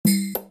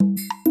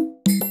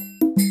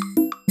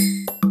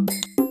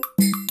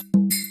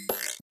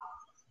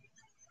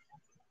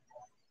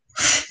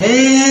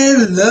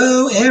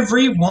Hello,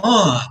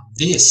 everyone.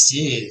 This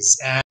is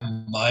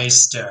Adam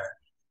Meister,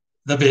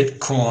 the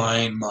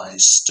Bitcoin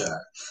Meister,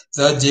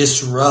 the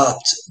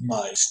Disrupt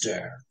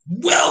Meister.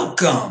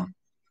 Welcome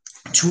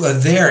to a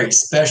very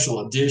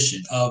special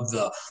edition of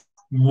the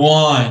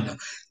One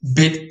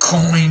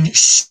Bitcoin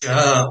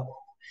Show.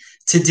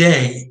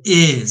 Today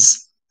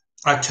is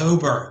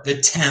October the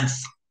 10th,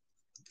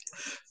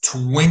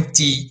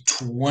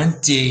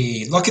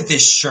 2020. Look at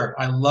this shirt.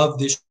 I love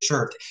this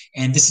shirt.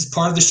 And this is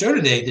part of the show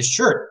today. This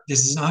shirt.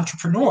 This is an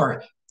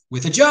entrepreneur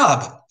with a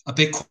job, a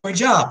Bitcoin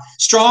job.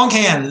 Strong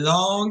hand,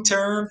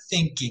 long-term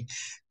thinking.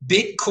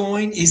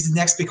 Bitcoin is the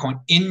next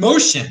Bitcoin in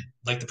motion,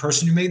 like the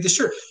person who made the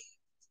shirt.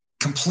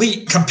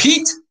 Compete,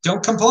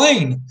 don't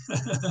complain.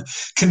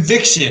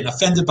 Conviction,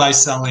 offended by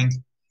selling.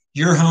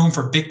 Your home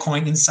for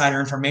Bitcoin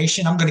insider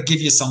information. I'm going to give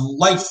you some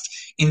life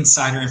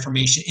insider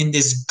information in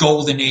this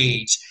golden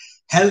age.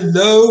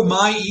 Hello,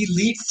 my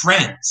elite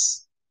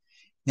friends.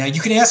 Now, you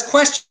can ask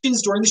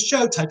questions during the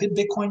show. Type in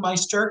Bitcoin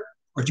Meister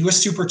or do a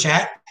super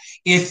chat.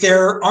 If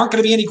there aren't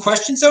going to be any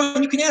questions, though,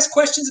 you can ask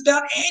questions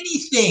about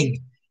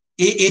anything.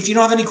 If you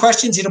don't have any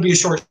questions, it'll be a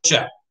short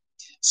show.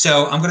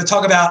 So I'm going to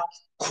talk about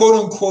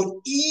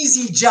quote-unquote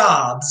easy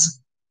jobs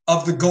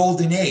of the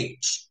golden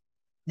age.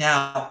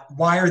 Now,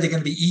 why are they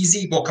going to be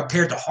easy? Well,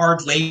 compared to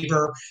hard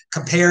labor,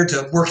 compared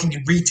to working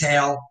in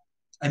retail,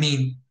 I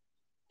mean,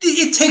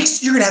 you're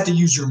going to have to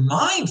use your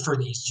mind for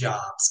these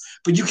jobs,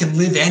 but you can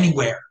live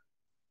anywhere.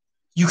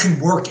 You can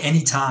work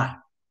anytime.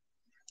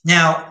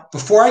 Now,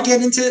 before I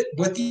get into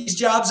what these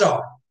jobs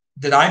are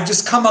that I've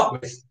just come up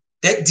with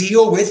that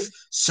deal with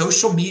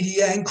social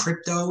media and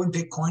crypto and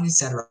Bitcoin,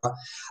 etc.,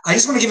 I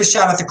just want to give a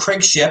shout out to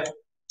Craig Shipp,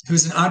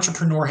 who's an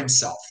entrepreneur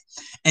himself.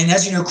 And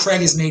as you know,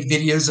 Craig has made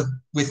videos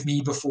with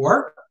me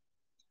before.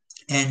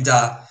 And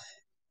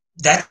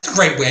that's a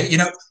great way,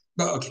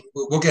 okay,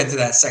 we'll get into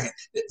that in a second.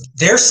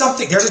 There's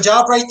a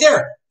job right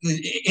there.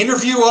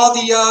 Interview all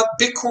the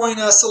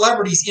Bitcoin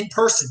celebrities in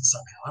person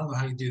somehow. I don't know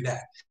how you do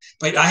that.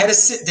 But I had to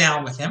sit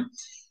down with him.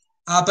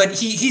 But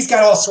he's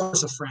got all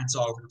sorts of friends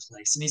all over the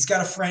place. And he's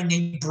got a friend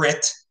named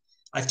Britt.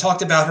 I've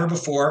talked about her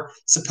before.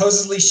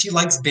 Supposedly she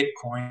likes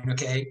Bitcoin,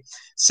 okay?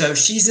 So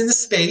she's in the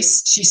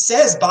space. She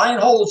says, buy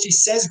and hold. She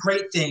says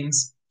great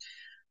things.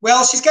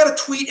 Well, she's got a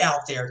tweet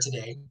out there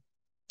today.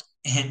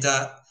 And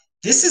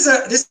this is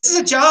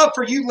a job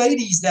for you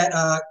ladies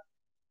that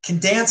can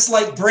dance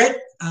like Brit,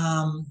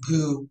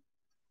 who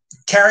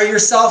carry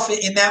yourself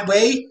in that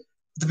way.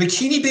 The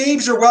bikini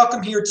babes are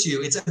welcome here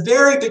too. It's a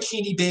very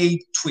bikini babe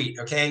tweet,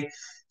 okay?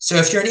 So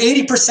if you're an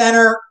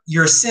 80%er,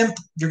 you're a simp,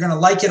 you're going to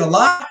like it a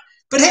lot.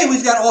 But hey,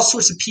 we've got all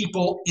sorts of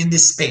people in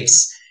this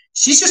space.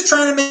 She's just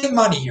trying to make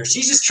money here.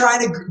 She's just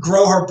trying to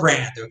grow her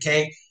brand,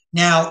 okay?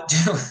 Now,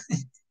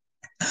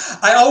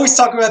 I always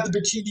talk about the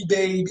bikini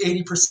babe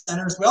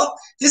 80%ers. Well,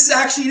 this is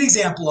actually an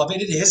example of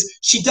it. It is.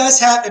 She does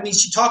have,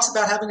 she talks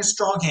about having a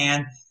strong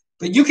hand,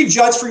 but you can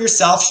judge for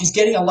yourself. She's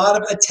getting a lot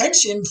of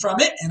attention from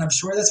it, and I'm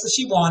sure that's what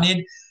she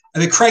wanted.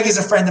 Craig is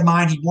a friend of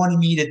mine. He wanted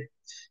me to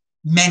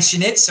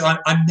mention it, so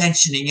I'm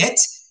mentioning it.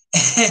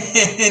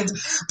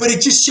 But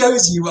it just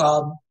shows you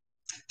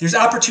there's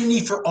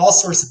opportunity for all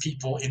sorts of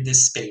people in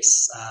this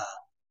space.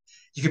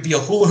 You could be a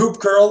hula hoop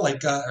girl,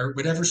 or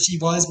whatever she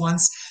was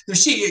once.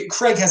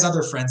 Craig has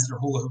other friends that are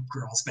hula hoop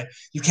girls, but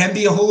you can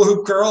be a hula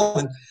hoop girl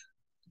and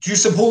do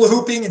some hula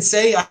hooping and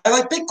say, I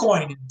like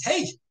Bitcoin. And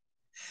hey,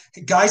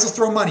 guys will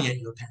throw money at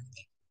you,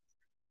 apparently.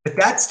 But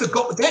that's the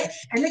goal.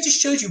 And that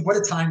just shows you what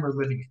a time we're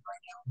living in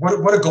right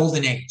now. What a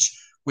golden age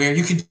where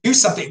you can do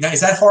something. Now,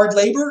 is that hard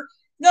labor?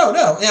 No.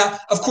 Now,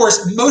 of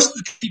course, most of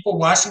the people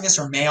watching this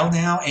are male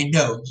now, and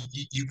no,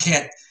 you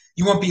can't.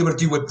 You won't be able to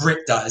do what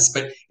Brit does,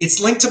 but it's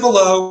linked to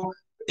below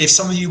if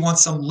some of you want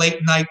some late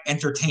night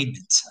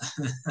entertainment.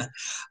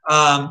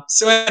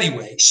 So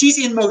anyway,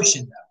 she's in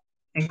motion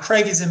though, and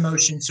Craig is in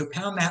motion. So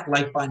pound that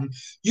like button.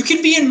 You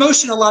can be in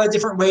motion a lot of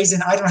different ways,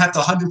 and I don't have to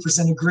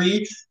 100%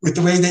 agree with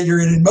the way that you're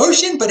in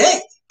motion, but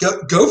hey,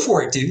 go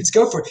for it, dudes.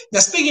 Go for it. Now,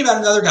 speaking about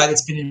another guy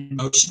that's been in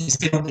motion, he's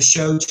been on the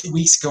show 2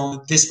 weeks ago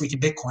on This Week in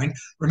Bitcoin.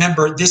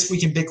 Remember, This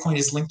Week in Bitcoin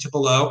is linked to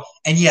below.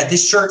 And yeah,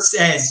 this shirt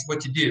says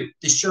what to do.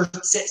 This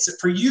shirt says, so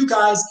for you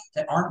guys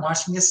that aren't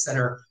watching this, that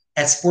are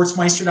at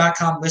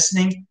sportsmeister.com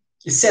listening,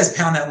 it says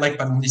pound that like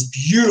button on this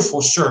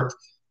beautiful shirt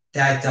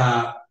that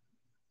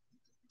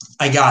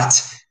I got.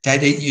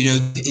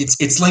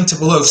 It's linked to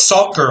below.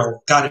 Salt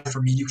Girl got it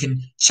for me. You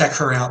can check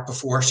her out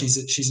before.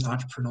 She's an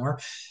entrepreneur.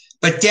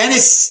 But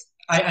Dennis,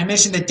 I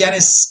mentioned that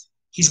Dennis,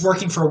 he's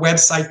working for a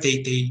website.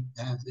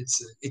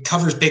 It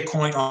covers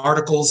Bitcoin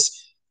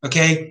articles.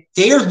 Okay,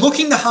 they are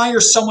looking to hire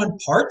someone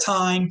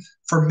part-time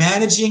for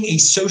managing a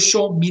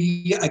social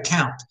media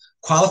account.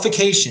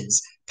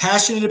 Qualifications: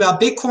 passionate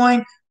about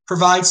Bitcoin,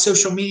 provide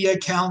social media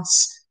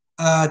accounts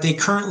they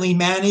currently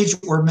manage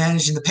or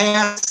managed in the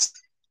past.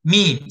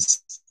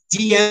 Means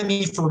DM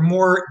me for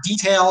more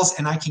details,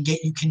 and I can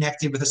get you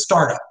connected with a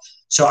startup.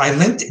 So I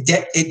linked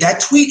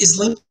that tweet is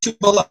linked to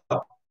below.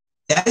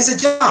 That is a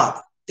job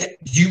that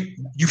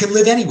you can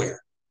live anywhere.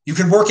 You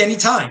can work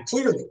anytime,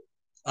 clearly.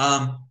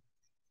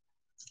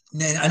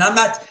 And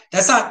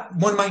that's not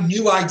one of my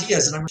new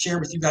ideas that I'm going to share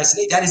with you guys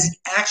today. That is an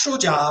actual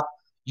job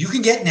you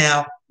can get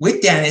now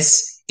with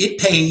Dennis. It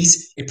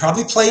pays. It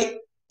probably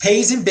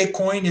pays in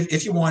Bitcoin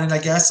if you want it, I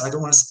guess. I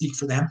don't want to speak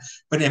for them.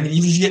 But I mean,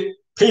 even if you get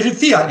paid in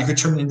fiat, you could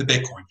turn it into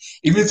Bitcoin.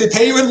 Even if they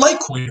pay you in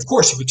Litecoin, of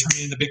course, you could turn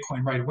it into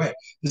Bitcoin right away.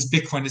 This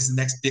Bitcoin is the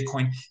next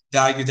Bitcoin.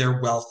 Value your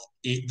wealth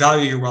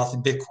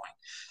in Bitcoin.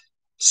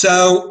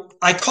 So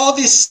I call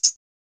this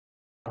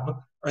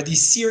are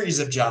these series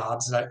of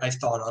jobs that I've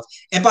thought of.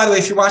 And by the way,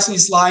 if you're watching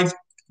this live,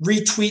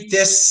 retweet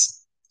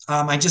this.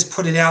 I just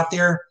put it out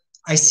there.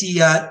 I see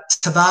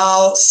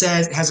Taval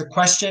has a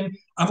question.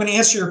 I'm going to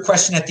answer your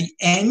question at the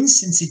end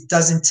since it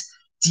doesn't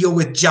deal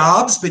with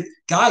jobs. But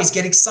guys,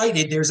 get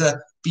excited. There's a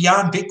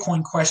Beyond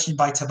Bitcoin question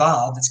by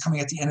Taval that's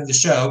coming at the end of the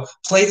show.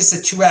 Play this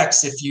at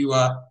 2x if you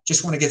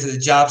just want to get to the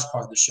jobs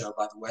part of the show,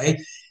 by the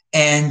way.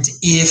 And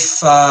if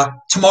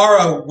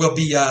tomorrow will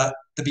be the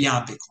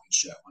Beyond Bitcoin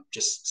show. I'm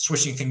just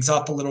switching things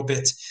up a little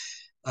bit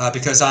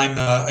because I'm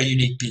a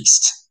unique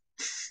beast.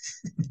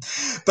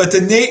 But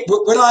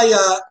what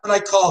I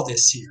call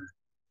this here,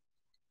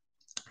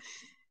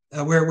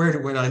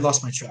 where I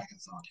lost my track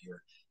of thought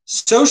here.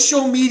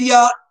 Social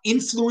media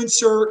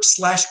influencer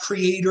 /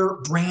 creator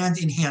brand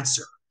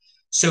enhancer.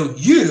 So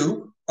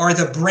you are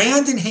the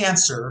brand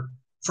enhancer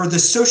for the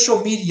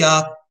social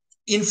media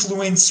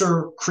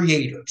influencer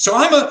creator. So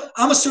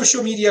I'm a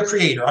social media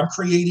creator. I'm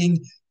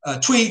creating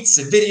tweets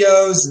and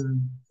videos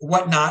and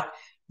whatnot.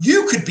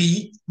 You could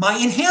be my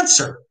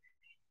enhancer.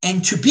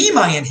 And to be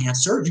my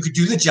enhancer, you could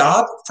do the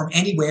job from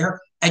anywhere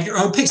at your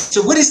own pace.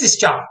 So what is this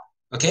job?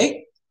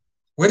 Okay.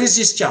 What is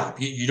this job?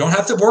 You don't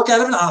have to work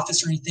out of an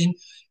office or anything.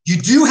 You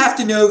do have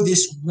to know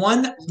this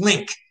one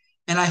link.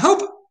 And I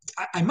hope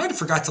I might have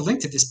forgot to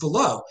link to this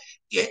below.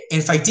 And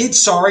if I did,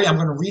 sorry, I'm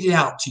going to read it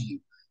out to you.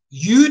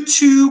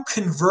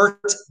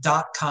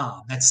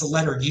 U2convert.com. That's the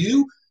letter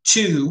U,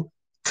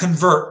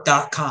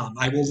 convert.com.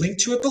 I will link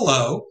to it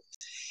below.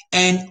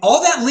 And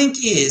all that link,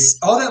 you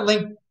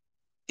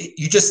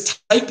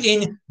just type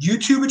in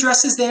YouTube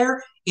addresses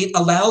there. It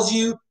allows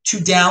you to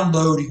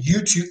download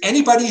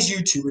anybody's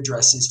YouTube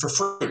addresses for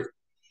free,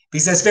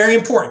 because that's very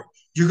important.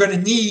 You're going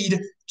to need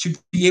to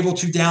be able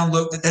to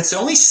download. That's the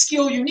only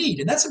skill you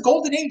need, and that's a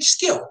golden age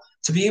skill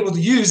to be able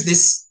to use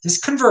this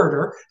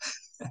converter.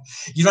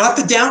 You don't have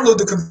to download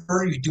the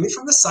converter. You do it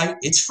from the site.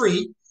 It's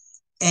free,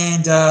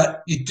 and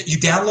you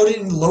download it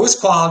in the lowest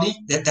quality.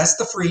 That's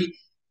the free,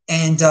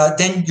 and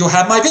then you'll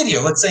have my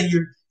video. Let's say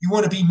you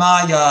want to be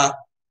my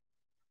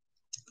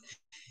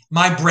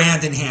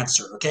brand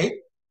enhancer. Okay.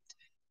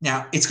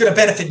 Now, it's going to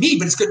benefit me,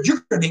 but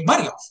you're going to make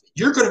money off of it.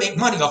 You're going to make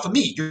money off of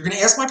me. You're going to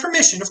ask my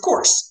permission, of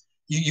course.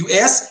 You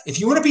ask,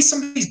 if you want to be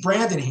somebody's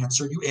brand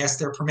enhancer, you ask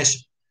their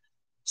permission.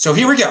 So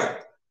here we go.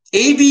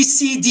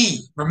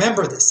 ABCD.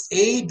 Remember this.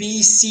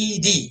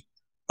 ABCD.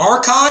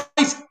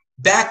 Archive,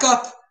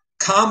 backup,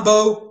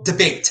 combo,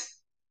 debate.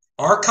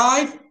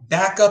 Archive,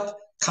 backup,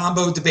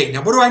 combo, debate.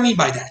 Now, what do I mean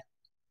by that?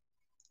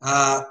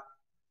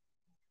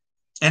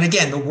 And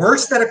again, the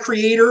worst that a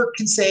creator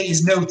can say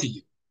is no to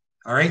you.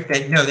 All right,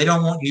 no, they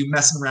don't want you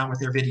messing around with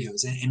their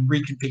videos and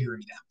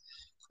reconfiguring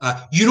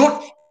them.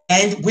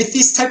 And with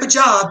this type of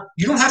job,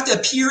 you don't have to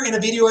appear in a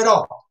video at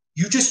all.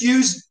 You just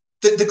use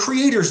the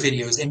creator's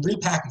videos and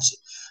repackage it.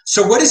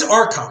 So what is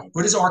archive?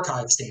 What does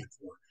archive stand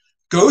for?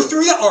 Go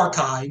through the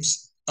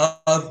archives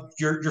of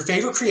your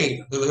favorite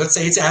creator. Let's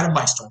say it's Adam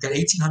Maestro. I've got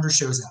 1,800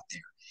 shows out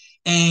there.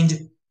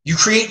 And you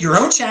create your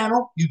own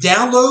channel. You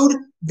download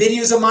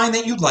videos of mine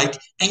that you like,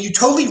 and you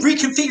totally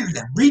reconfigure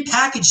them,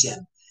 repackage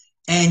them.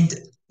 And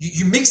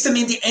you mix them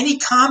into any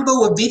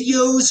combo of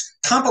videos,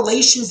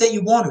 compilations that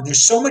you want to.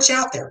 There's so much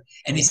out there.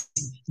 And it's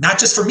not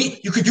just for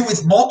me. You could do it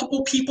with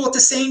multiple people at the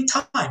same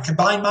time.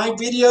 Combine my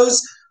videos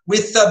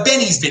with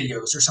Benny's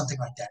videos or something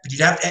like that. But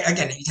you'd have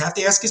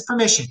to ask his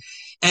permission.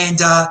 And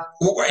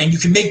you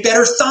can make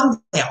better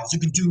thumbnails. You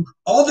can do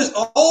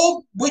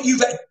all what you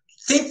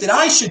think that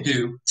I should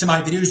do to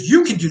my videos,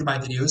 you can do to my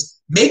videos,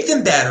 make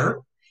them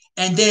better.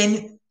 And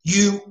then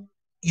you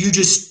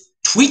just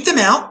tweet them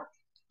out.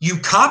 You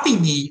copy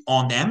me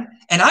on them,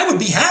 and I would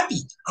be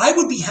happy. I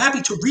would be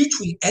happy to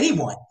retweet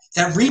anyone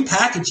that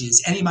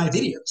repackages any of my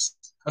videos.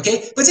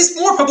 Okay, but it's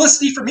more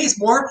publicity for me. It's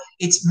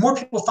more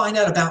people find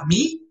out about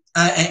me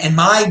and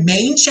my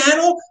main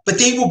channel, but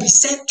they will be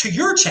sent to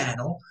your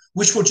channel,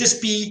 which will just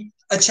be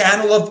a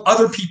channel of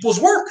other people's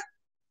work,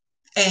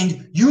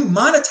 and you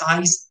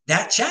monetize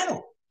that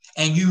channel,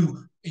 and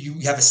you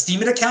have a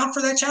Steemit account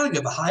for that channel. You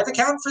have a Hive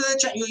account for that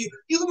channel.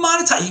 You can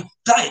monetize.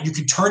 You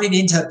can turn it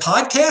into a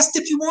podcast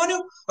if you want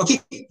to. Okay,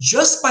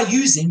 just by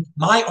using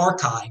my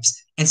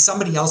archives and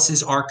somebody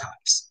else's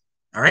archives.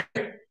 All right.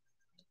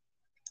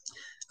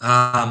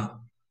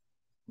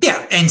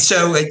 Yeah, and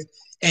so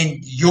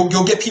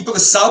you'll get people to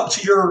sub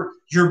to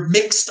your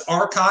mixed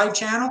archive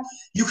channel.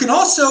 You can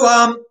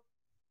also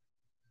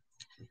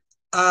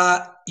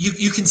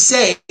you can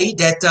say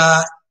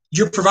that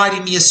you're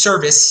providing me a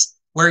service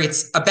where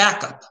it's a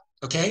backup,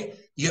 okay?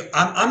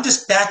 I'm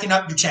just backing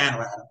up your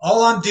channel, Adam.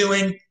 All I'm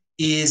doing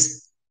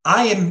is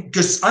I'm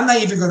not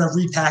even going to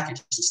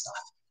repackage this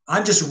stuff.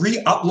 I'm just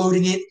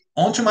re-uploading it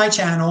onto my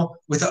channel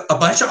with a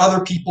bunch of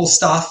other people's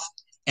stuff,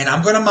 and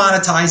I'm going to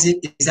monetize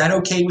it. Is that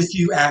okay with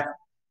you, Adam?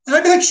 And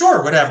I'd be like,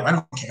 sure, whatever. I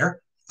don't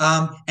care.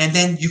 And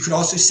then you could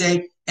also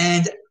say,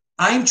 and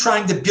I'm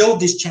trying to build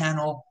this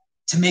channel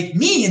to make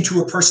me into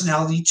a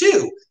personality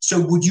too. So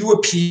would you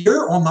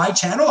appear on my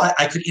channel?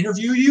 I could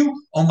interview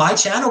you on my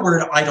channel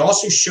where I'd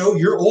also show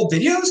your old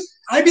videos.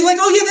 I'd be like,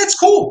 oh yeah, that's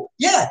cool.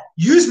 Yeah,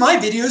 use my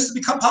videos to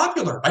become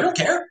popular. I don't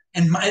care,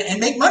 and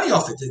make money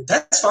off of it.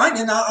 That's fine,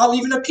 and I'll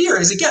even appear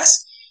as a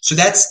guest. So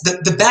that's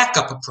the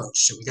backup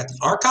approach. So we got the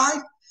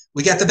archive,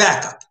 we got the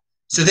backup.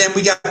 So then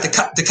we got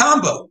the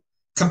combo.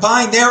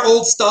 Combine their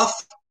old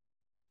stuff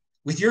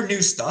with your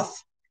new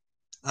stuff.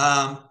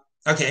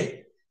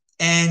 Okay,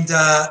 and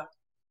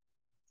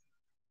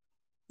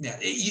yeah,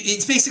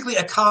 it's basically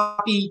a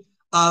copy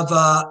of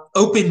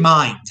Open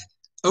Mind.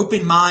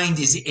 Open Mind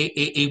is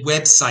a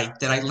website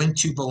that I linked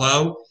to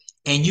below,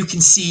 and you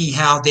can see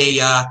how they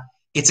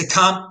it's a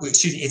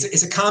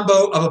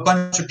combo of a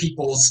bunch of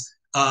people's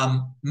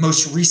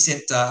most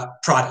recent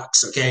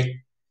products. Okay,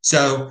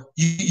 so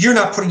you're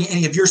not putting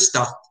any of your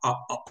stuff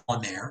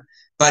on there,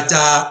 but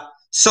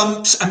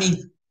I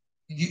mean,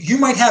 you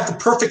might have the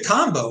perfect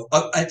combo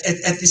at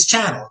this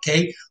channel,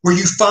 okay, where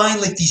you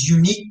find like these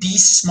unique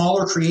beasts,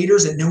 smaller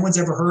creators that no one's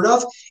ever heard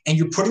of, and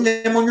you're putting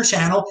them on your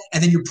channel,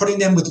 and then you're putting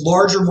them with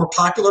larger, more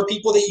popular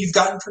people that you've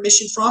gotten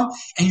permission from,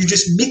 and you're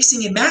just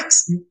mixing and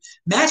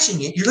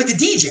matching it. You're like a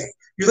DJ.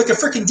 You're like a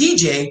freaking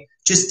DJ,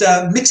 just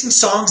mixing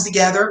songs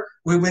together.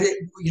 With it,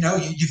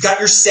 you've got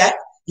your set.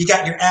 You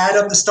got your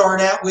Adam to start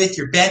out with,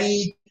 your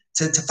Benny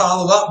to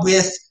follow up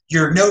with,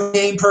 your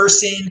no-name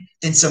person,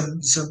 then some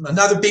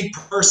another big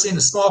person,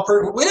 a small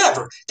person,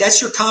 whatever.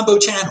 That's your combo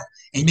channel.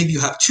 And maybe you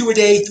have 2 a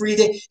day, 3 a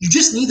day. You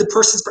just need the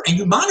person's, and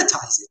you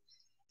monetize it.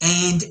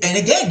 And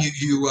again,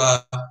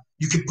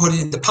 you could put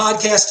it in the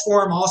podcast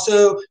form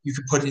also. You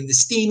could put it in the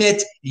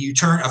Steemit. And you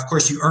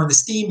earn the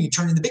Steem. You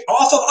turn in the big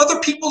off of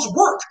other people's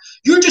work.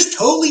 You're just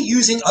totally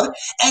using other,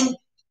 and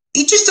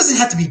it just doesn't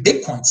have to be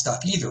Bitcoin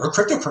stuff either, or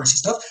cryptocurrency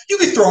stuff. You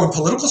could throw in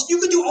political. You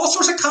could do all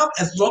sorts of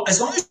as long as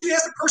you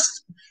ask the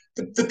person,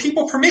 the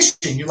people permission.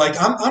 You're like,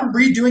 I'm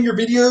redoing your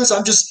videos.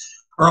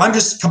 I'm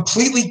just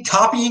completely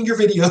copying your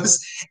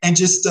videos and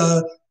just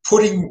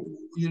putting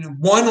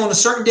one on a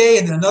certain day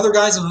and then another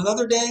guy's on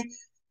another day.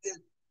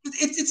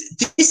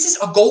 This is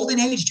a golden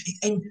age,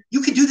 and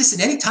you can do this at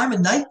any time of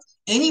night,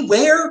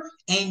 anywhere,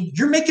 and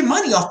you're making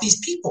money off these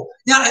people.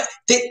 Now,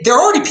 there are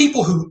already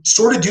people who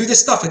sort of do this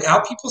stuff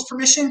without people's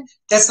permission.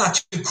 That's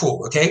not too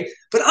cool, okay?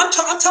 But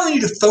I'm telling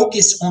you to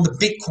focus on the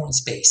Bitcoin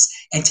space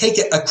and take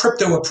a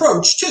crypto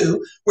approach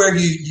too, where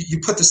you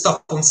put the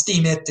stuff on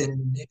Steemit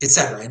and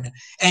etc.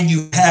 And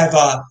you have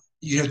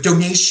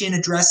donation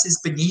addresses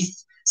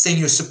beneath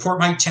saying support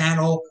my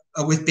channel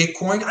with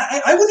Bitcoin.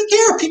 I wouldn't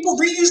care. People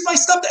reuse my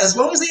stuff as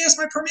long as they ask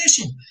my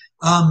permission.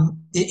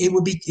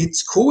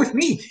 It's cool with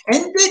me.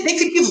 And they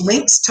could give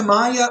links to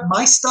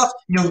my stuff.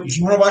 If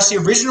you want to watch the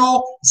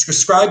original,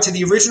 subscribe to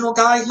the original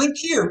guy, link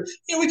here.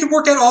 We can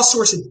work out all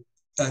sorts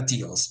of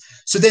deals.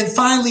 So then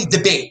finally,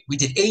 debate. We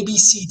did A, B,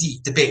 C, D,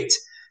 debate.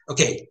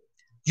 Okay,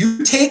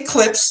 you take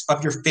clips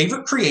of your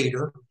favorite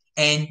creator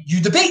and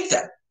you debate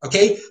them,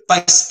 okay,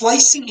 by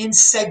splicing in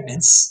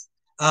segments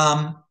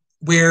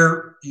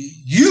where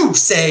you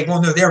say,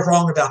 well, no, they're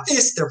wrong about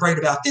this, they're right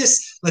about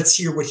this, let's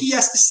hear what he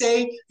has to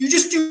say. You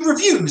just do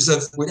reviews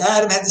of what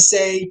Adam had to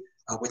say,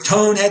 what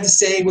Tone had to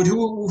say, what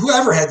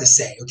whoever had to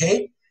say,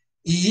 okay?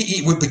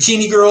 What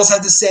Bikini Girls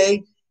had to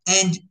say.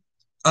 And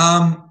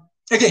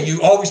again,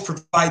 you always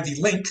provide the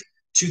link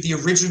to the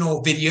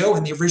original video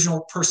and the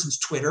original person's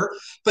Twitter.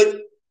 But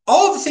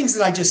all of the things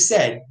that I just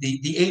said,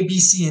 the A, B,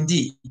 C, and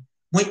D,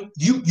 when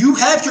you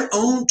have your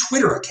own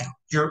Twitter account,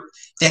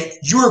 that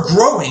you're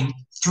growing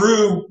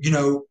through,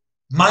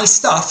 my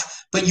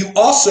stuff, but you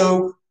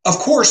also, of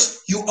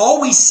course, you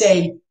always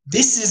say,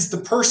 this is the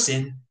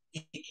person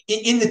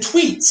in the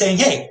tweet saying,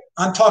 hey,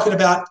 I'm talking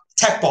about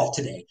TechBalt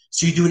today.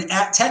 So you do an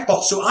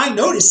 @TechBalt. So I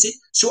notice it.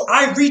 So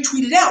I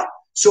retweet it out.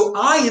 So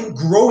I am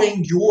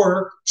growing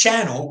your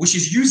channel, which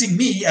is using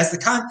me as the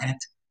content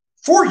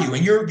for you,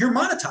 and you're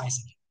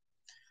monetizing it.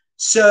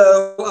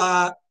 So,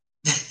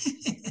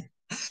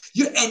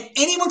 and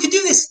anyone can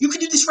do this. You can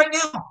do this right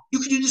now. You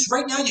can do this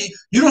right now.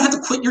 You don't have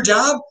to quit your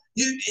job.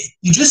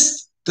 You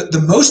just,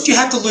 the most you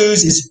have to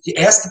lose is you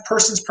ask the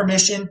person's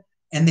permission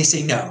and they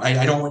say, no,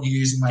 I don't want you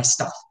using my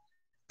stuff.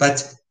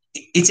 But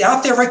it's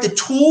out there, right? The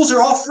tools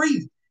are all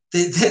free.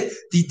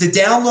 The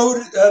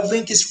download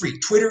link is free.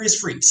 Twitter is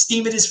free.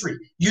 Steemit is free.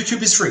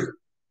 YouTube is free.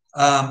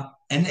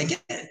 And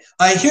again,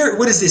 I hear,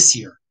 what is this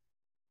here?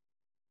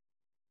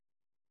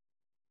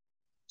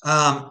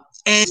 And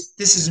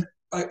this is,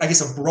 I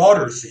guess, a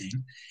broader thing.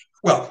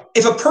 Well,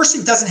 if a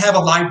person doesn't have a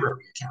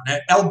library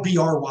account,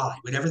 LBRY,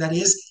 whatever that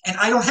is, and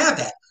I don't have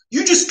that,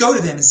 you just go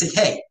to them and say,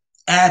 hey,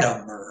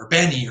 Adam or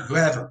Benny or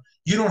whoever,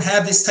 you don't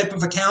have this type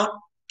of account.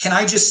 Can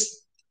I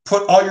just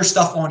put all your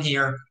stuff on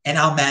here and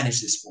I'll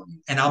manage this for you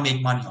and I'll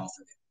make money off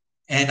of it?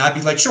 And I'd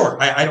be like, sure,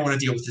 I don't want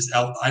to deal with this.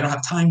 I don't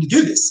have time to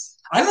do this.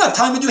 I don't have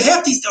time to do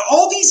half these.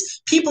 All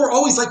these people are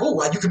always like,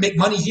 oh, you can make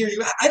money here.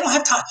 I don't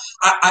have time.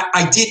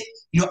 I did,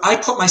 I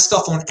put my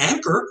stuff on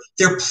Anchor.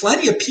 There are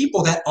plenty of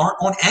people that aren't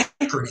on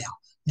Anchor now.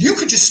 You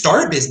could just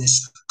start a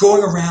business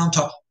going around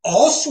to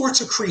all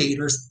sorts of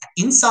creators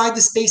inside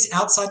the space,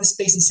 outside the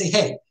space, and say,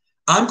 hey,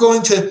 I'm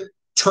going to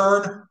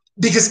turn,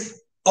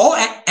 because all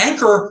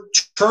Anchor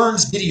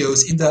turns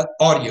videos into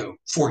audio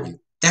for you.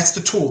 That's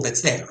the tool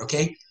that's there,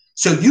 okay?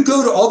 So you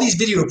go to all these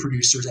video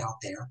producers out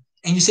there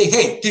and you say,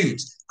 hey,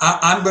 dudes,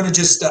 I'm going to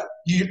just,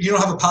 you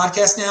don't have a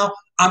podcast now?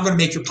 I'm going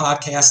to make your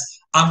podcast.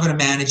 I'm going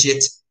to manage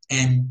it,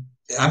 and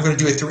I'm going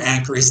to do it through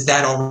Anchor. Is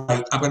that all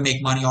right? I'm going to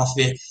make money off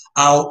of it.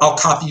 I'll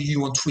copy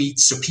you on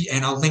tweets,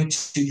 and I'll link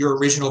to your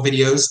original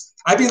videos.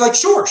 I'd be like,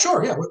 sure,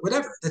 yeah,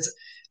 whatever.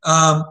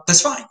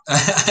 That's fine.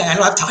 I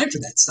don't have time for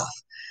that stuff.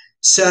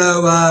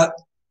 So,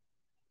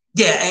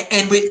 yeah,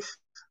 and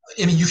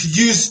you could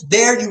use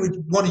there. You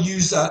would want to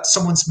use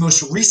someone's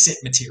most recent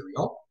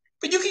material,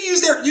 but you can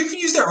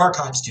use their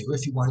archives too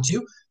if you wanted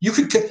to. You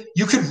could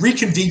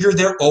reconfigure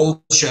their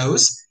old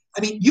shows. I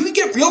mean, you can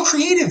get real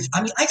creative.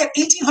 I mean, I got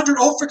 1,800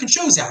 old freaking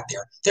shows out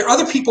there. There are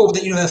other people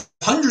that have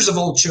hundreds of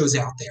old shows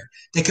out there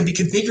that can be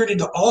configured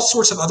into all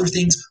sorts of other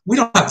things. We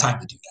don't have time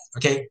to do that,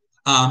 okay?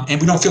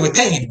 And we don't feel like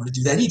paying anyone to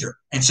do that either.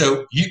 And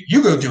so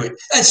you go do it.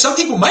 And some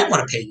people might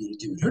want to pay you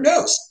to do it. Who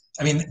knows?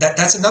 I mean,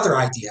 that's another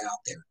idea out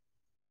there.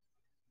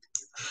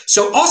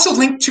 So also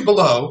linked to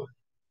below,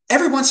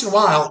 every once in a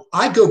while,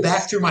 I go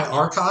back through my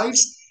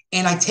archives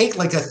and I take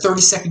like a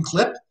 30-second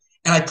clip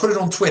and I put it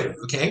on Twitter,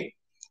 okay?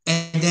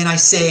 And then I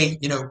say,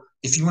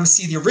 if you want to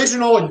see the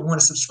original and you want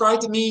to subscribe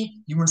to me,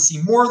 you want to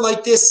see more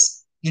like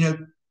this,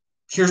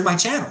 here's my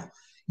channel.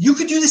 You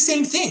could do the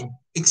same thing,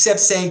 except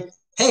say,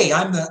 hey,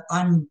 I'm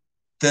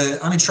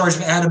in charge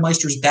of Adam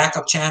Meister's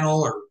backup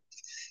channel, or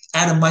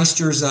Adam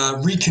Meister's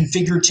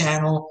reconfigured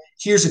channel.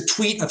 Here's a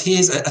tweet of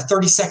his, a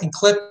 30-second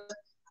clip.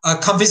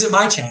 Come visit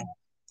my channel,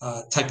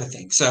 type of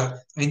thing. So,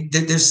 I mean,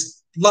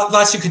 there's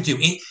lots you could do.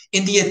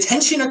 In the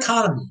attention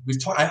economy,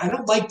 I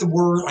don't like the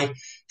word.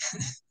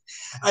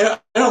 I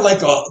don't like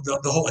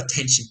the whole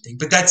attention thing,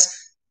 but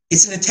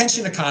it's an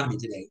attention economy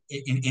today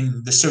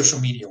in the social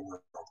media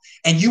world.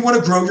 And you want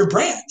to grow your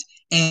brand.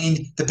 And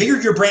the bigger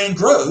your brand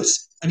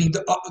grows, I mean,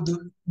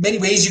 the many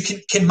ways you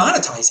can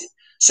monetize it.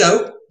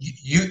 So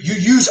you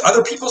use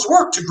other people's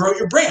work to grow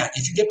your brand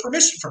if you get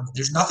permission from them.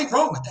 There's nothing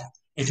wrong with that.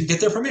 If you get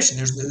their permission,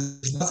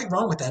 there's nothing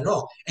wrong with that at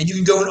all. And you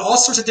can go in all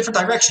sorts of different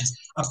directions.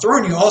 I'm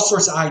throwing you all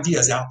sorts of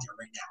ideas out there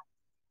right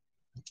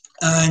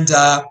now. And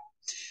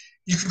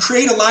you can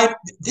create a live.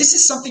 This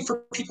is something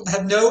for people that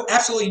have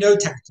absolutely no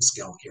technical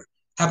skill here.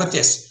 How about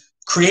this?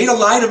 Create a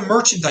line of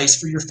merchandise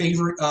for your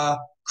favorite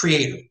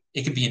creator.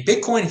 It could be in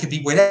Bitcoin. It could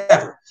be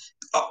whatever.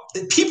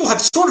 People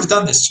have sort of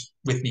done this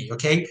with me.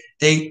 Okay,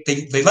 they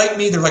like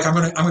me. They're like, I'm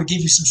gonna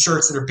give you some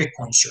shirts that are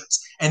Bitcoin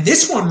shirts. And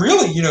this one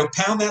really,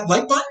 pound that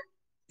like button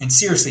and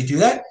seriously do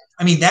that.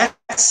 I mean,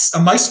 that's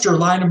a Meister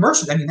line of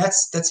merchandise. I mean,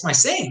 that's my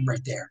saying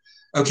right there.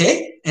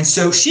 Okay, and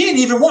so she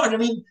didn't even want. I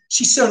mean,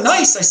 she's so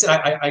nice. I said,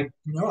 I'm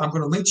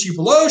going to link to you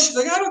below. She's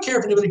like, I don't care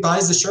if anybody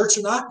buys the shirts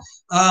or not.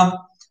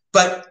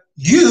 But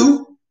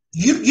you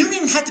don't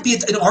even have to be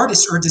an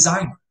artist or a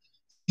designer.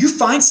 You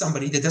find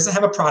somebody that doesn't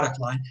have a product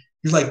line.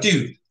 You're like,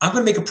 dude, I'm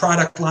going to make a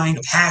product line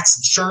of hats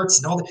and shirts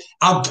and all that.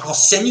 I'll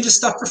send you the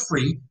stuff for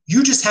free.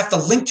 You just have to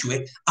link to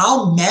it.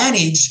 I'll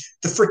manage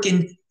the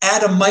freaking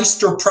Adam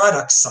Meister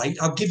product site.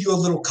 I'll give you a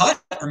little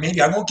cut, or maybe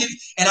I won't give you,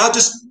 and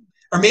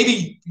or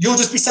maybe you'll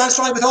just be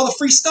satisfied with all the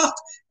free stuff.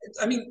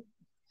 I mean,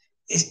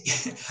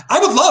 I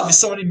would love if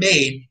somebody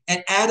made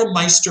an Adam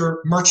Meister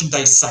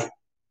merchandise site,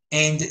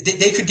 and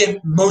they could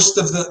get most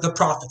of the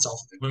profits off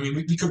of it. I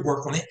mean, we could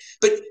work on it.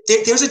 But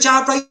there's a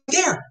job right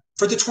there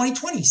for the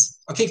 2020s,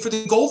 okay, for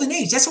the golden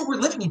age. That's what we're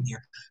living in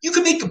here. You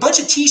can make a bunch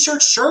of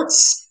T-shirts,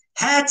 shirts,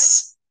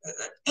 hats,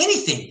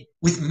 anything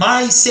with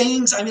my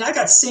sayings. I mean, I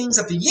got sayings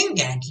up the yin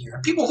yang here.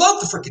 People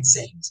love the freaking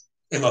sayings.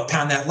 They love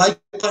pound that like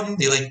button.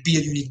 They like be a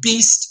unique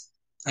beast.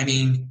 I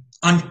mean,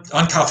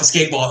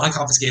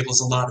 unconfiscatable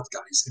is a lot of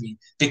guys. I mean,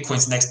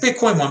 Bitcoin's the next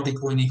Bitcoin. One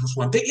Bitcoin equals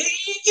one Bitcoin.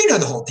 You know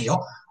the whole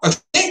deal.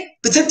 Okay?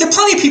 But there are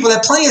plenty of people that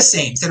have plenty of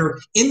sayings that are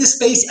in the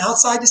space,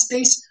 outside the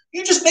space.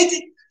 You just make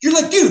it. You're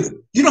like, dude,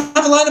 you don't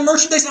have a line of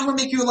merchandise. I'm going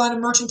to make you a line of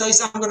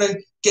merchandise. I'm going to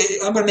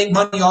make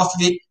money off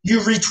of it. You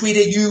retweet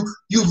it. You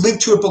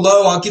link to it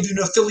below. I'll give you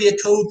an affiliate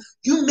code.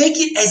 You make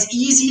it as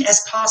easy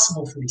as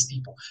possible for these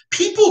people.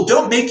 People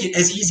don't make it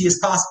as easy as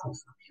possible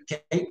for me.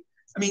 Okay.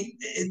 I mean,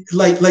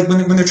 like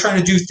when they're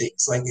trying to do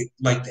things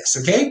like this,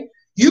 okay?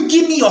 You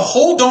give me a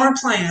whole darn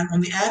plan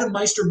on the Adam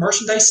Meister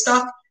merchandise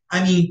stuff.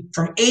 I mean,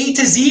 from A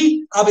to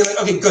Z, I'll be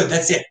like, okay, good,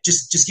 that's it.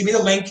 Just give me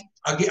the link.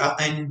 I'll get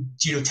and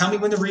tell me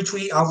when to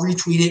retweet. I'll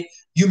retweet it.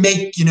 You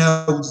make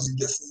most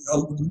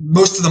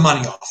of the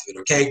money off of it,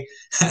 okay?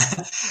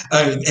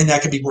 And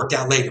that could be worked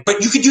out later.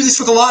 But you could do this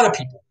with a lot of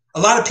people. A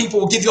lot of people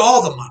will give you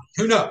all the money.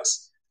 Who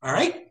knows? All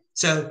right.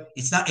 So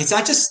it's not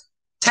just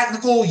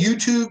technical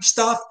YouTube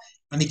stuff.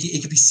 I mean,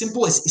 it could be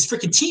simple as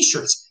freaking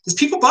T-shirts. Because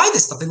people buy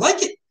this stuff. They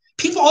like it.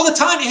 People all the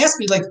time ask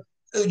me, like,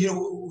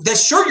 that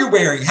shirt you're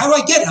wearing, how do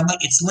I get it? I'm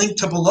like, it's linked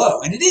to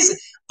below. And it is,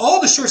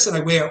 all the shirts that I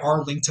wear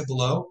are linked to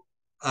below.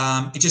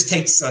 It just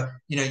takes,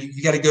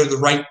 you got to go to the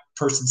right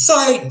person's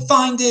site and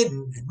find it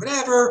and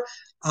whatever.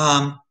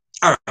 All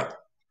right.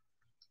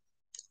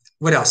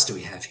 What else do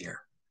we have here?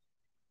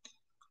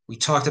 We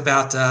talked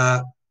about,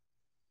 all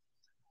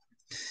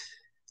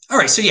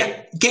right. So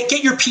yeah,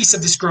 get your piece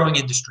of this growing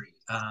industry.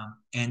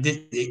 And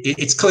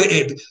it's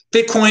clear.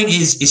 Bitcoin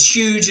is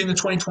huge in the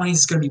 2020s.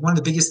 It's going to be one of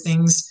the biggest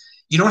things.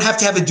 You don't have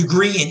to have a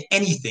degree in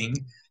anything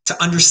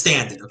to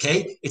understand it.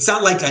 Okay, it's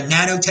not like a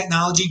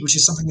nanotechnology, which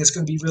is something that's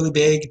going to be really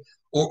big,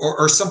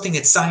 or something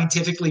that's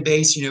scientifically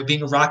based.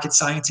 Being a rocket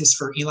scientist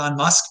for Elon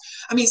Musk.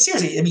 I mean,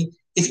 seriously. I mean,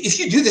 if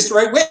you do this the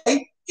right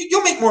way,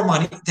 you'll make more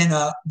money than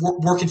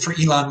working for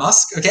Elon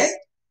Musk. Okay,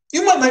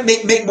 you might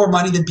make more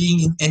money than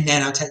being in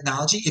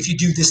nanotechnology if you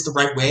do this the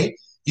right way.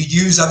 You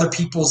use other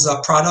people's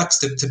products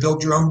to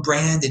build your own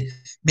brand and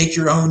make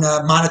your own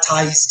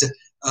monetized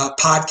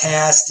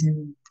podcast.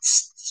 And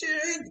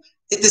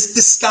the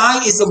sky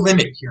is the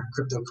limit here in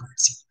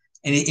cryptocurrency.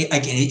 And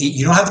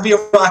you don't have to be a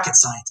rocket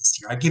scientist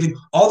here. I've given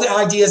all the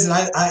ideas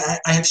that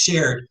I have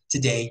shared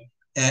today.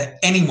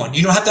 Anyone,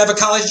 you don't have to have a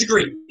college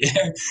degree.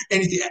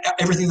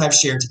 Everything I've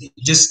shared today.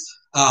 Just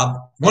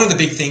one of the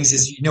big things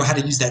is how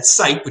to use that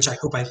site, which I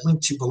hope I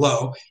linked to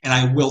below, and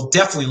I will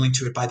definitely link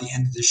to it by the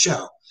end of the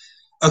show.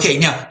 Okay,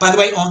 now, by the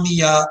way, on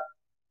the,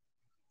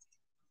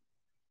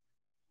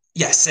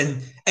 yes,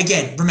 and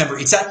again, remember,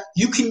 it's that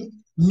you can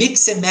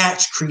mix and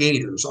match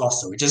creators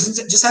also. It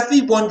doesn't just have to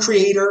be one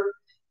creator,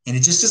 and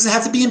it just doesn't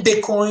have to be in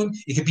Bitcoin.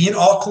 It could be in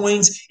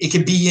altcoins. It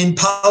could be in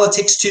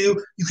politics too.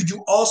 You could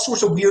do all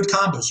sorts of weird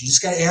combos. You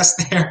just got to ask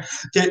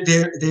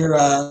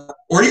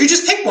or you could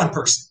just pick one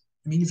person.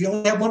 I mean, if you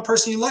only have one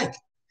person you like.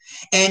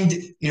 And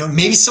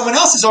maybe someone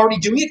else is already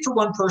doing it for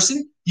one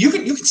person. You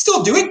can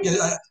still do it.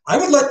 I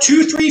would let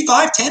 2, 3,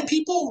 5, 10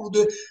 people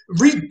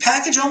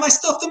repackage all my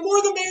stuff. The more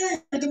the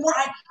merrier. The more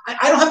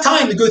I don't have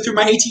time to go through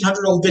my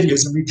 1,800 old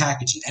videos and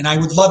repackage it. And I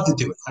would love to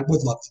do it. I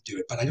would love to do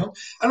it, but I don't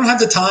have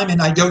the time, and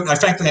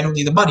frankly I don't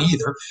need the money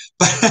either.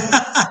 But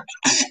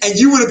and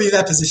you want to be in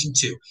that position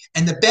too.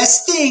 And the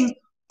best thing,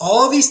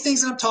 all of these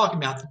things that I'm talking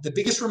about, the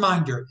biggest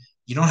reminder: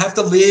 you don't have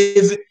to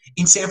live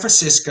in San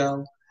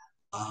Francisco.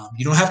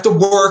 You don't have to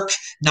work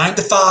 9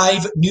 to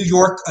 5 New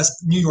York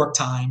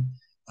time.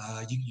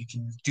 You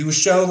can do a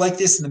show like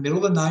this in the middle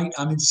of the night.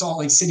 I'm in Salt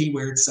Lake City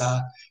where it's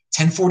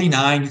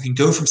 10:49. You can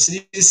go from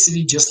city to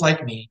city just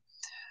like me.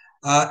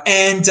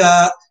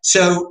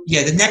 So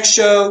yeah,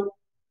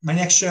 my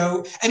next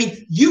show. I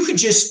mean, you could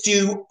just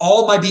do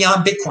all my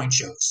Beyond Bitcoin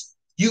shows.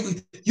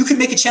 You can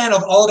make a channel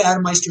of all of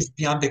Adam Meister's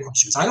Beyond Bitcoin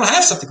shows. I don't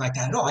have something like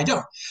that at all. I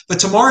don't. But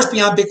tomorrow's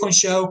Beyond Bitcoin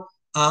show,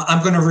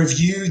 I'm going to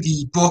review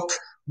the book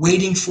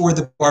Waiting for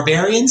the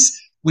Barbarians,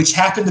 which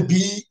happened to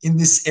be in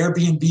this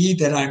Airbnb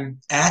that I'm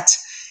at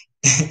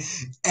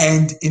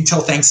and until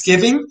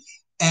Thanksgiving.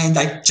 And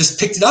I just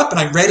picked it up and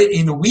I read it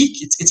in a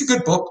week. It's a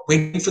good book,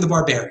 Waiting for the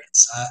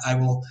Barbarians. I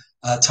will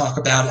talk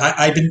about it.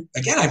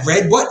 I've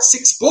read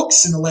 6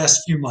 books in the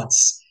last few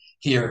months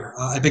here.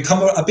 I've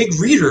become a big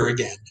reader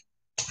again.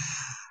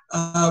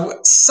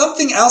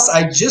 Something else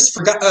I just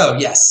forgot. Oh,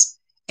 yes.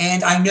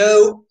 And I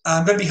know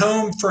I'm going to be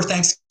home for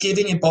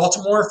Thanksgiving in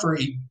Baltimore for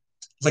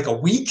a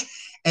week,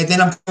 and then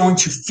I'm going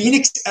to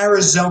Phoenix,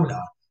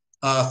 Arizona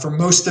for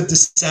most of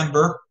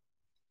December.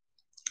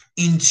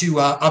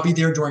 I'll be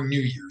there during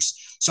New Year's.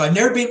 So I've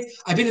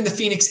been in the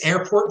Phoenix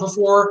airport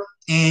before,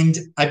 and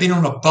I've been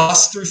on a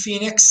bus through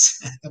Phoenix,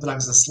 but I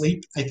was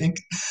asleep, I think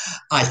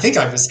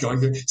I was going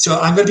to. So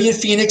I'm going to be in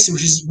Phoenix,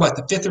 which is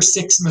the 5th or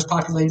 6th most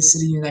populated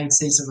city in the United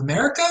States of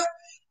America,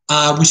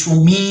 which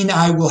will mean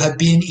I will have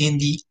been in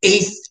the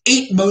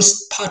 8th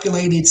most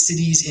populated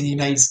cities in the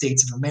United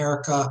States of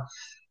America.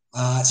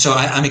 So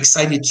I'm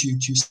excited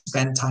to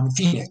spend time in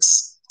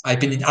Phoenix.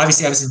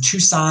 Obviously I was in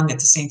Tucson at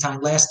the same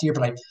time last year,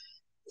 but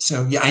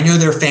I know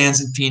there are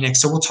fans in Phoenix.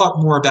 So we'll talk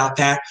more about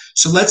that.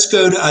 So let's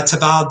go to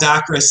Tabal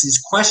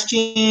Dakras'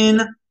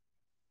 question.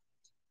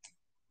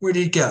 Where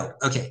did it go?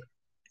 Okay.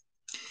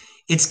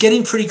 It's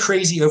getting pretty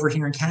crazy over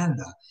here in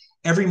Canada.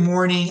 Every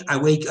morning I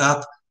wake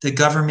up, the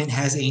government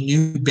has a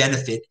new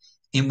benefit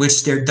in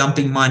which they're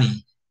dumping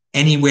money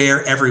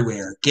anywhere,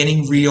 everywhere,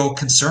 getting real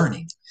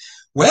concerning.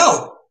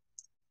 Well,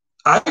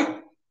 I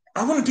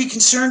wouldn't be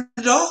concerned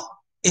at all.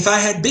 If I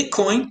had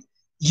Bitcoin,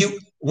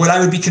 what I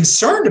would be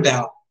concerned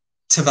about,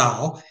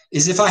 Taval,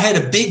 is if I had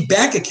a big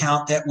bank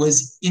account that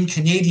was in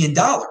Canadian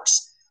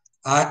dollars.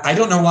 I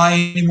don't know why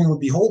anyone would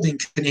be holding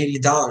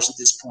Canadian dollars at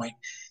this point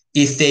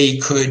if they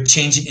could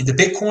change it into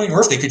Bitcoin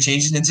or if they could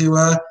change it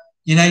into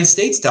United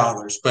States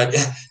dollars. But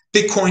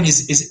Bitcoin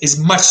is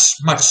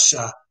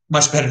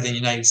much better than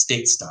United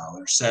States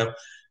dollars. So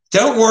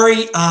don't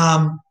worry.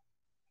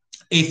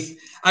 If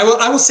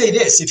I will say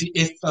this: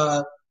 if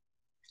the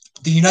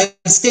United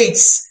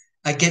States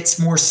gets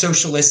more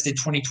socialist in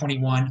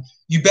 2021,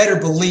 you better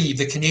believe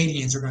the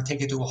Canadians are going to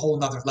take it to a whole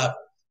nother level.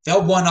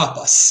 They'll one up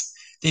us.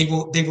 They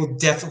will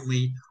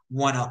definitely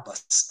one up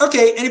us.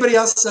 Okay. Anybody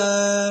else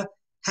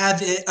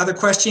have other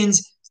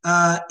questions?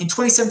 In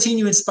 2017,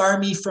 you inspired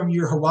me from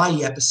your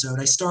Hawaii episode.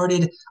 I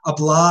started a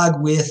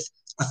blog with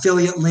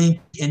affiliate link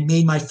and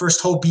made my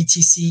first whole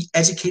BTC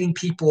educating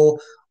people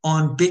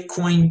on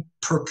Bitcoin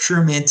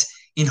procurement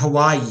in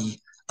Hawaii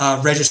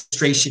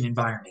registration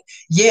environment.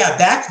 Yeah,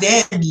 back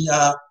then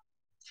the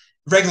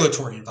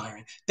regulatory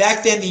environment.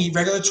 Back then, the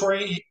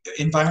regulatory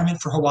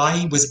environment for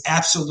Hawaii was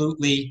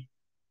absolutely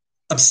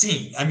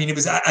obscene. I mean, it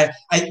was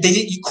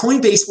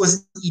Coinbase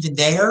wasn't even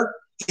there.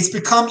 It's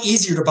become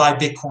easier to buy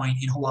Bitcoin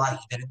in Hawaii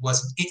than it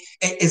was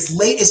as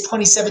late as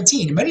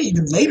 2017. It might be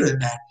even later than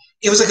that.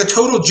 It was like a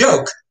total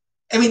joke.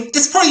 I mean,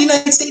 this part of the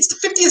United States,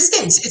 the 50th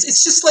states.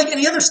 It's just like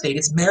any other state.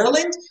 It's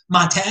Maryland,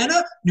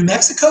 Montana, New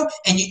Mexico,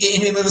 and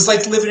it was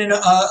like living in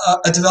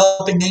a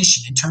developing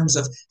nation in terms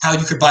of how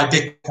you could buy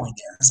Bitcoin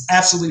there. It's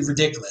absolutely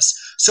ridiculous.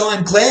 So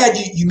I'm glad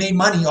you made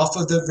money off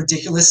of the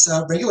ridiculous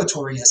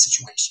regulatory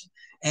situation.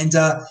 And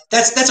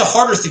that's a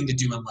harder thing to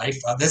do in life.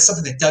 That's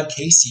something that Doug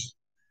Casey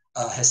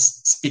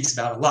speaks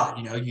about a lot.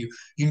 You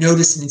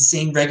notice an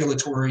insane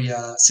regulatory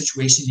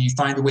situation, and you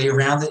find a way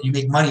around it. And you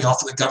make money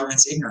off of the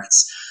government's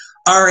ignorance.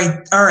 All right.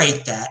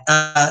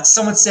 That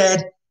someone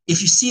said,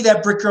 if you see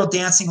that brick girl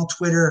dancing on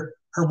Twitter,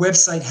 her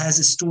website has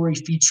a story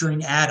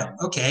featuring Adam.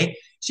 Okay,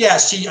 yeah,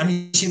 she's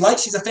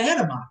a fan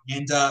of mine,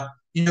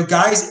 and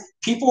guys,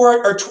 people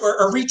are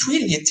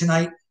retweeting it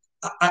tonight.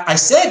 I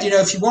said,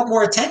 if you want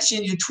more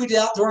attention, you tweet it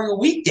out during a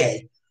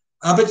weekday.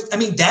 But I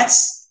mean,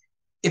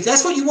 if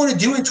that's what you want to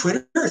do in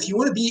Twitter, if you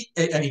want to be,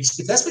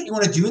 if that's what you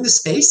want to do in the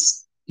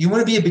space, you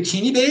want to be a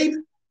bikini babe,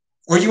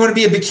 or you want to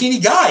be a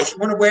bikini guy. If you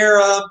want to wear,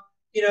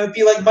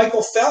 be like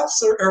Michael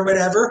Phelps or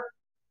whatever,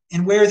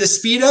 and wear the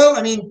Speedo.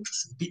 I mean,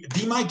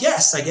 be my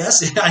guest, I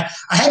guess. I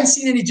haven't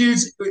seen any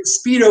dudes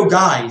Speedo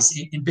guys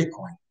in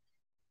Bitcoin,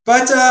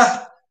 but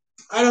I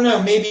don't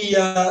know.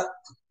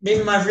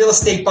 Maybe my real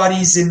estate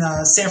buddies in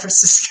San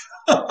Francisco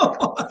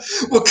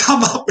will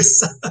come up with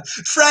some.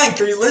 Frank,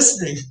 are you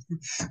listening?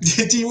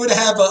 Do you want to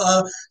have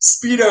a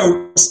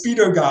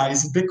Speedo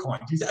guys in Bitcoin?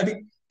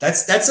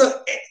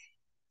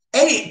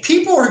 I mean,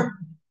 people are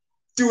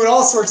doing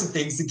all sorts of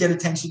things to get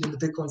attention in the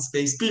Bitcoin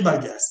space. Be my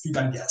guest.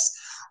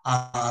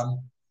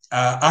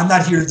 I'm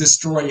not here to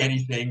destroy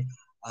anything.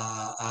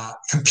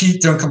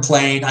 Compete, don't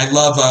complain. I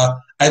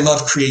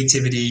love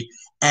creativity.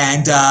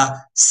 And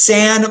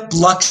San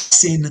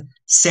Bluxon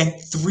sent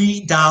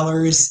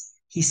 $3.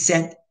 He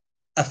sent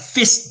a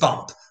fist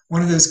bump,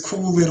 one of those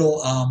cool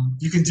little.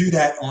 You can do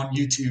that on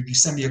YouTube. You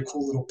send me a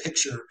cool little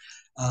picture,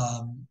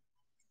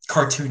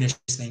 cartoonish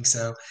thing.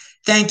 So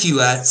thank you,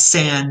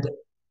 San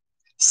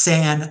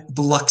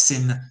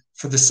Bluxon,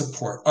 for the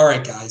support. All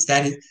right, guys,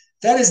 that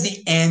is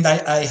the end.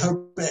 I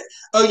hope that.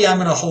 Oh yeah, I'm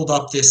going to hold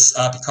up this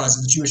because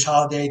of the Jewish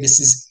holiday.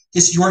 This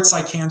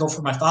Yortzeit candle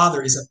for my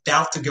father is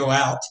about to go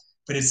out,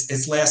 but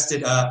it's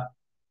lasted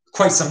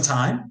quite some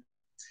time.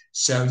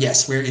 So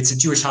yes, it's a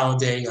Jewish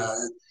holiday.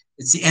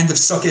 It's the end of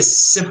Sukkot,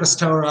 Simchas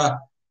Torah,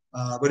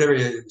 whatever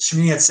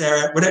Shemini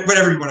Atzeret,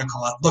 whatever you want to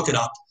call it. Look it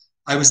up.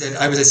 I was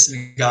at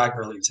synagogue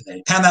earlier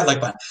today. Pound that like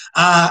button.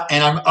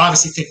 And I'm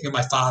obviously thinking of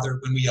my father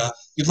when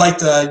you'd light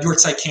the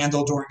Yortzeit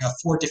candle during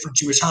 4 different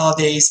Jewish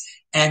holidays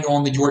and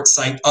on the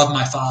Yortzeit of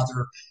my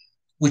father,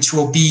 which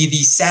will be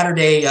the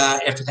Saturday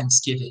after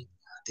Thanksgiving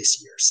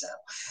this year. So,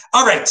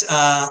 all right.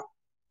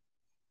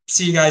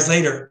 See you guys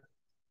later.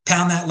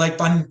 Pound that like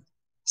button.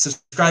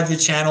 Subscribe to the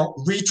channel.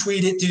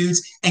 Retweet it,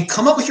 dudes. And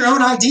come up with your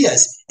own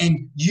ideas.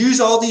 And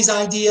use all these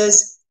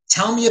ideas.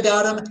 Tell me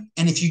about them.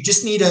 And if you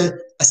just need a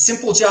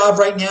simple job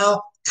right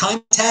now,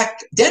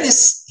 contact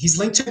Dennis. He's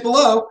linked to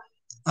below.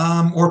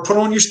 Or put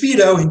on your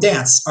Speedo and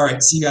dance. All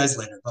right. See you guys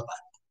later.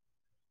 Bye-bye.